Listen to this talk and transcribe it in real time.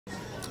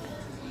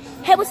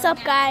Hey, what's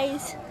up,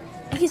 guys?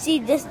 You can see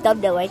this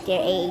thumbnail right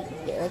there. Hey,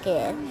 look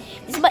at it.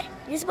 This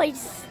is my.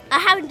 I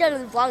haven't done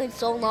a vlog in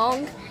so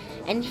long,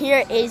 and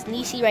here is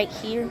Nisi right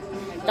here.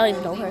 Don't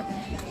even know her.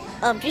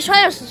 Just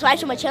trying to subscribe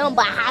to my channel,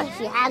 but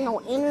she has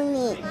no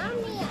internet.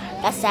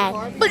 That's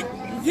sad. But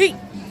yeet,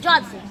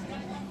 Johnson.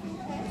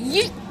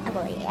 Yeet. I'm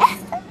like, yeah.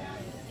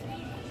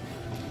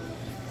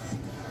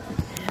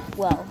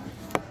 Well,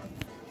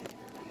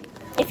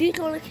 if you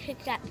go to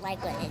click that like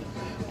button,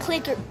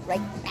 click it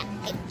right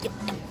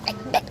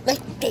like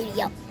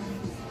video.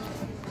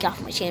 Get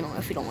off my channel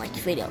if you don't like the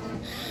video.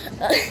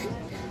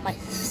 My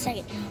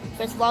second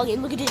first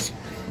login. Look at this.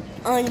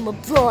 I'm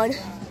LeBron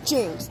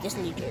James. This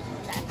new jersey.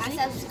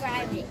 I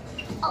subscribed.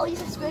 Oh, you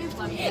subscribed?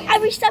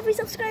 Every 7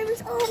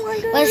 subscribers. Oh my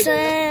god. What's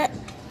that?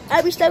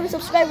 Every 7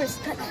 subscribers.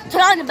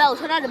 Turn on the bell.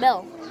 Turn on the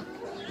bell.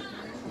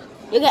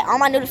 You get all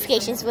my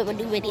notifications when I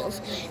do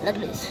videos. Look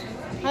at this.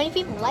 How many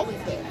people like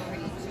it?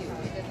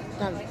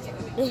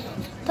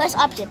 Press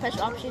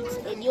options,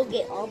 and you'll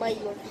get all my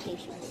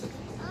notifications.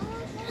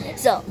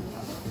 So,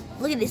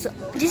 look at this.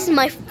 This is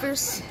my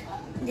first.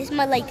 This is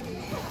my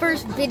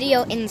First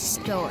video in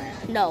store.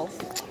 No,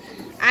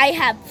 I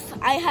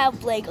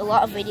have like a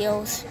lot of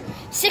videos.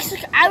 6.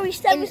 I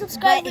reached 7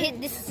 subscribers.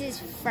 But this is his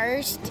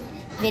first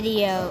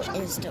video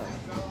in store.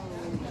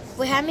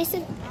 Wait, how many?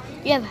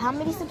 You have how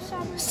many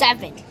subscribers?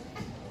 7.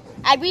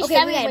 I reached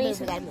 7. We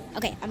gotta move.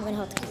 Okay, I'm gonna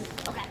hold it.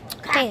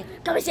 Okay.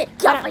 Come and sit.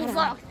 Get off my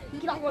vlog.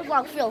 Get off my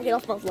vlog. Phil, get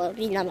off my vlog.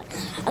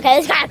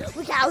 Okay, let's go.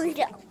 Let's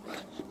go.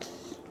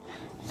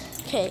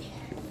 Okay.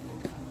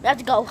 We have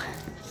to go.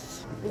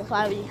 The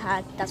fire really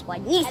hot. That's why I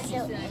need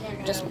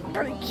just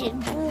freaking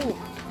boom.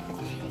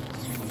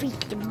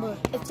 Freaking.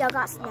 If y'all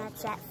got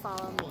Snapchat,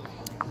 follow me.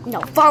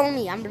 No, follow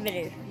me. I'm the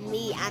better.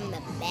 Me, I'm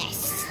the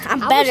best. I'm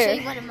better. I will show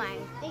you one of my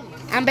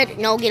things. I'm better.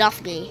 No, get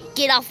off me.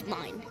 Get off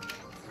mine.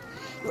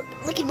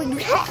 Look at what you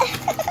have.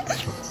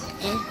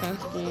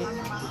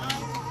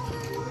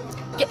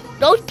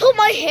 Don't put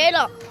my head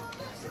up.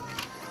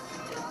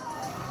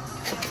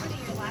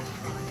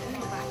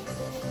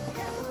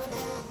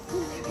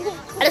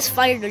 I just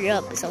fired her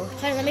up. So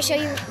Let me show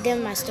you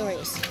them my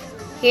stories.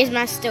 Here's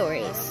my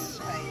stories.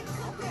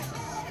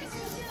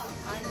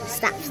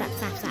 Stop.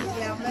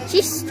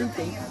 She's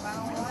stupid.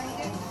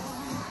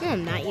 No,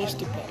 I'm not. You're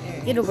stupid.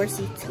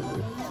 University too.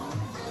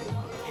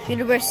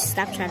 University,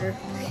 stop trying to.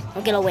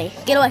 Oh, get away.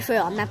 Get away for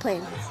real. I'm not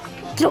playing.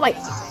 Get away.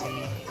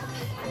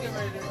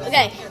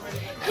 Okay.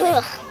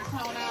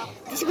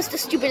 This was the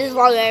stupidest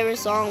vlog I ever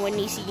saw when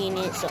Nisi in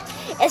it. So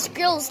it's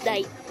girls'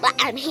 night, but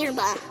I'm here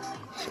by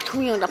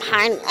Tony on the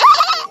pine.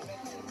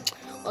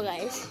 Well,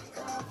 guys,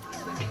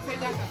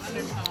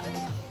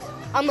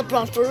 I'm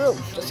LeBron for real.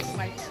 Just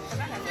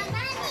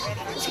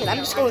kidding. I'm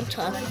just going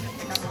to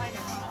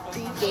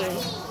freaking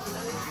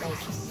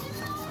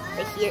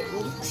right here.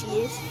 You see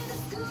this?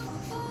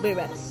 Be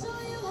right back.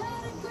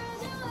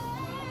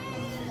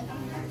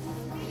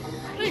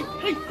 Hey.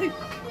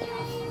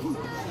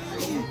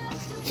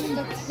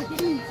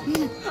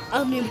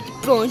 I'm named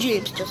LeBron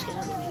James. Just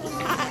kidding.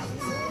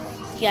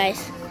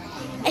 Guys,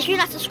 if you're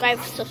not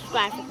subscribed,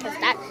 subscribe because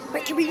that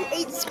right to reach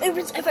 8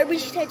 subscribers. If I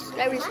reach 10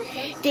 subscribers,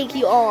 thank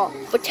you all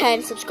for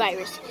 10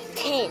 subscribers.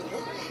 10.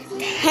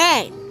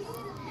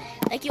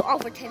 Thank you all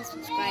for 10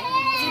 subscribers.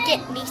 If you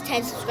get these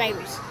 10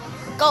 subscribers,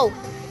 go.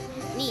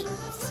 Need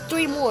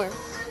 3 more.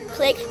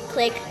 Click,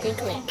 and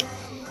click.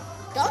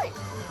 Done.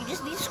 You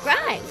just need to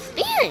subscribe.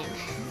 Dang.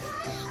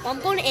 Well, I'm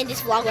going to end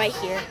this vlog right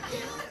here.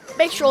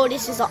 Make sure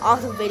this is an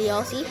awesome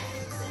video. See?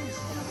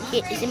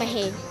 It's in my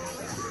hand.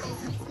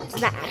 It's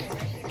not.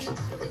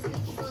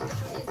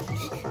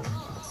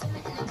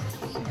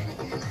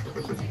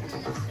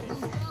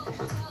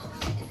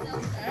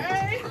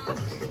 Hey!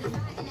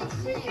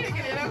 You can't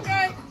get it,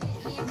 okay?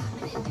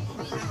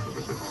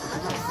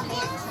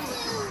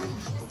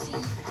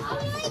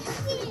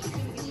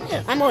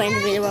 I'm going to end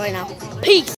the video right now. Peace!